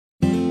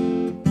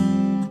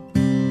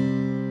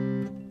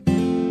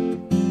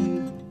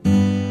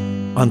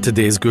On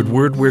today's Good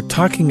Word, we're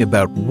talking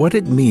about what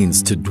it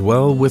means to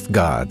dwell with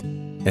God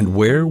and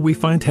where we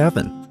find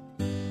heaven.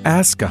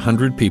 Ask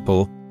 100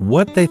 people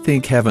what they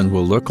think heaven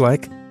will look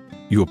like.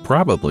 You'll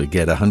probably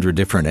get 100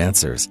 different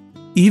answers.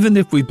 Even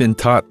if we've been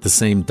taught the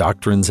same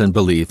doctrines and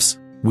beliefs,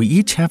 we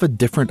each have a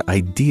different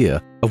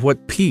idea of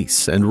what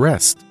peace and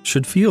rest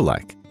should feel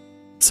like.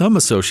 Some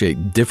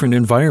associate different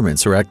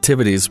environments or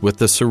activities with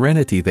the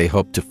serenity they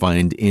hope to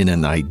find in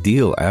an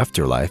ideal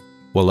afterlife,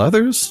 while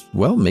others,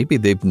 well, maybe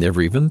they've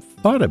never even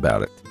thought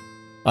about it.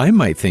 I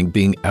might think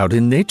being out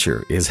in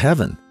nature is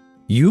heaven.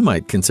 You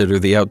might consider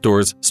the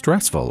outdoors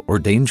stressful or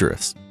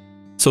dangerous.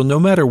 So no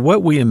matter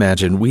what we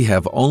imagine, we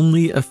have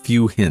only a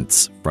few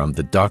hints from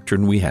the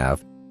doctrine we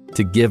have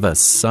to give us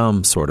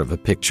some sort of a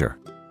picture.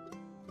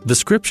 The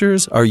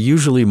scriptures are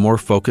usually more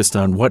focused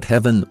on what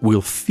heaven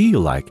will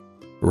feel like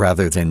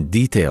rather than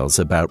details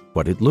about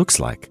what it looks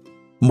like.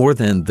 More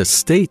than the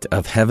state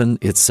of heaven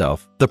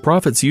itself, the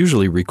prophets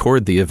usually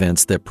record the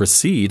events that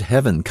precede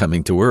heaven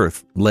coming to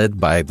earth, led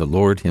by the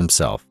Lord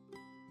himself.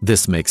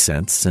 This makes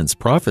sense since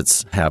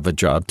prophets have a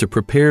job to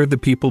prepare the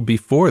people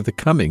before the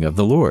coming of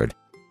the Lord.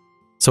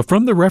 So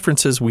from the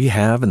references we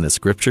have in the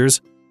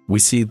scriptures, we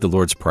see the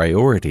Lord's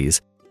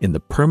priorities in the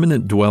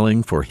permanent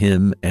dwelling for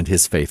him and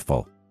his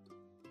faithful.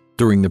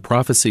 During the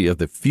prophecy of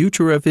the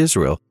future of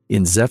Israel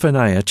in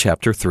Zephaniah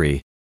chapter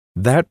 3,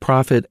 that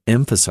prophet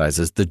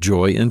emphasizes the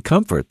joy and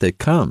comfort that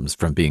comes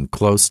from being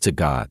close to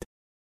God.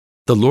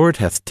 The Lord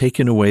hath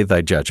taken away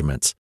thy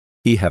judgments.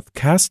 He hath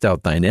cast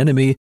out thine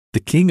enemy, the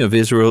King of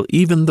Israel,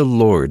 even the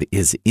Lord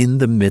is in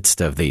the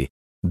midst of thee.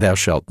 Thou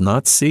shalt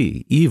not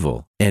see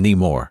evil any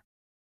more.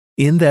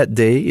 In that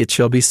day it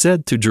shall be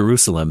said to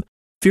Jerusalem,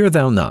 Fear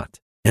thou not,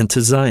 and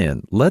to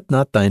Zion, Let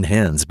not thine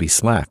hands be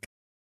slack.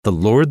 The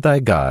Lord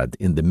thy God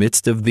in the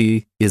midst of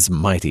thee is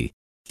mighty.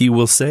 He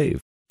will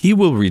save. He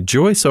will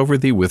rejoice over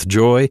thee with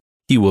joy.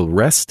 He will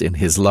rest in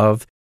his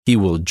love. He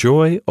will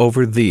joy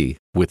over thee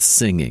with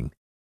singing.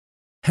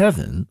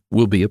 Heaven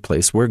will be a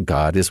place where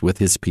God is with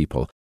his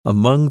people,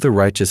 among the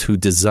righteous who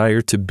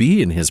desire to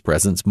be in his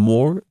presence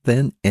more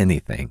than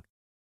anything.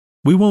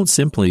 We won't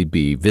simply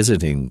be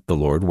visiting the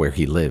Lord where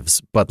he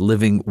lives, but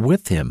living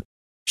with him,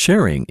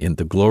 sharing in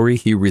the glory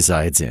he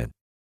resides in.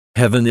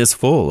 Heaven is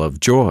full of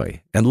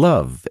joy and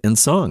love and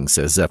song,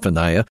 says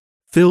Zephaniah,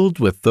 filled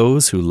with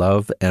those who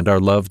love and are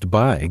loved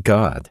by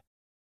God.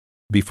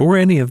 Before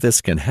any of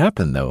this can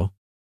happen, though,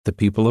 the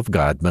people of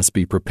God must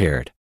be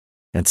prepared.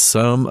 And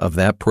some of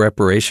that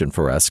preparation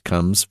for us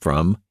comes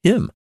from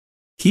him.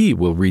 He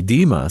will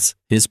redeem us,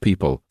 his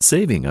people,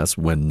 saving us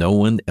when no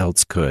one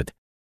else could.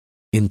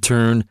 In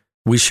turn,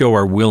 we show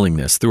our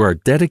willingness through our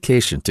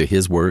dedication to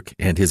his work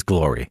and his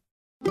glory.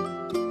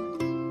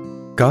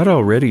 God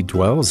already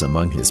dwells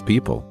among his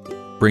people,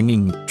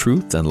 bringing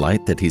truth and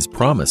light that he's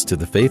promised to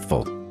the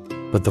faithful.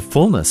 But the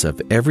fullness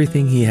of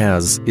everything he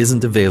has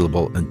isn't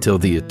available until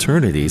the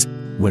eternities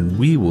when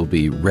we will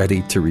be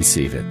ready to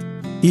receive it.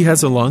 He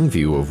has a long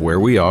view of where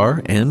we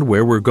are and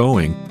where we're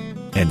going,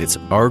 and it's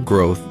our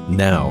growth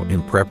now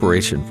in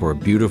preparation for a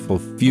beautiful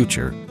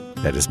future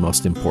that is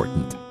most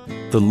important.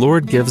 The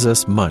Lord gives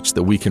us much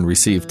that we can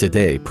receive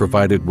today,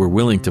 provided we're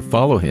willing to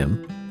follow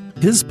him.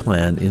 His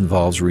plan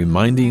involves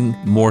reminding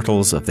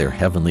mortals of their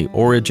heavenly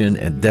origin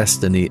and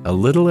destiny a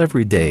little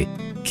every day,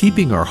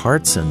 keeping our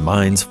hearts and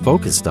minds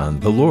focused on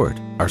the Lord,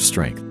 our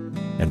strength.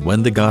 And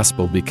when the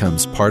gospel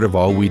becomes part of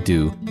all we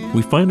do,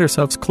 we find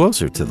ourselves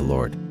closer to the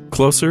Lord,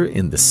 closer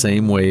in the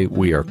same way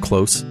we are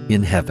close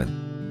in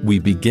heaven. We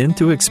begin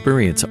to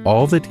experience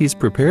all that he's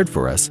prepared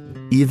for us,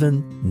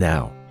 even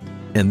now.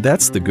 And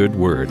that's the good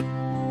word.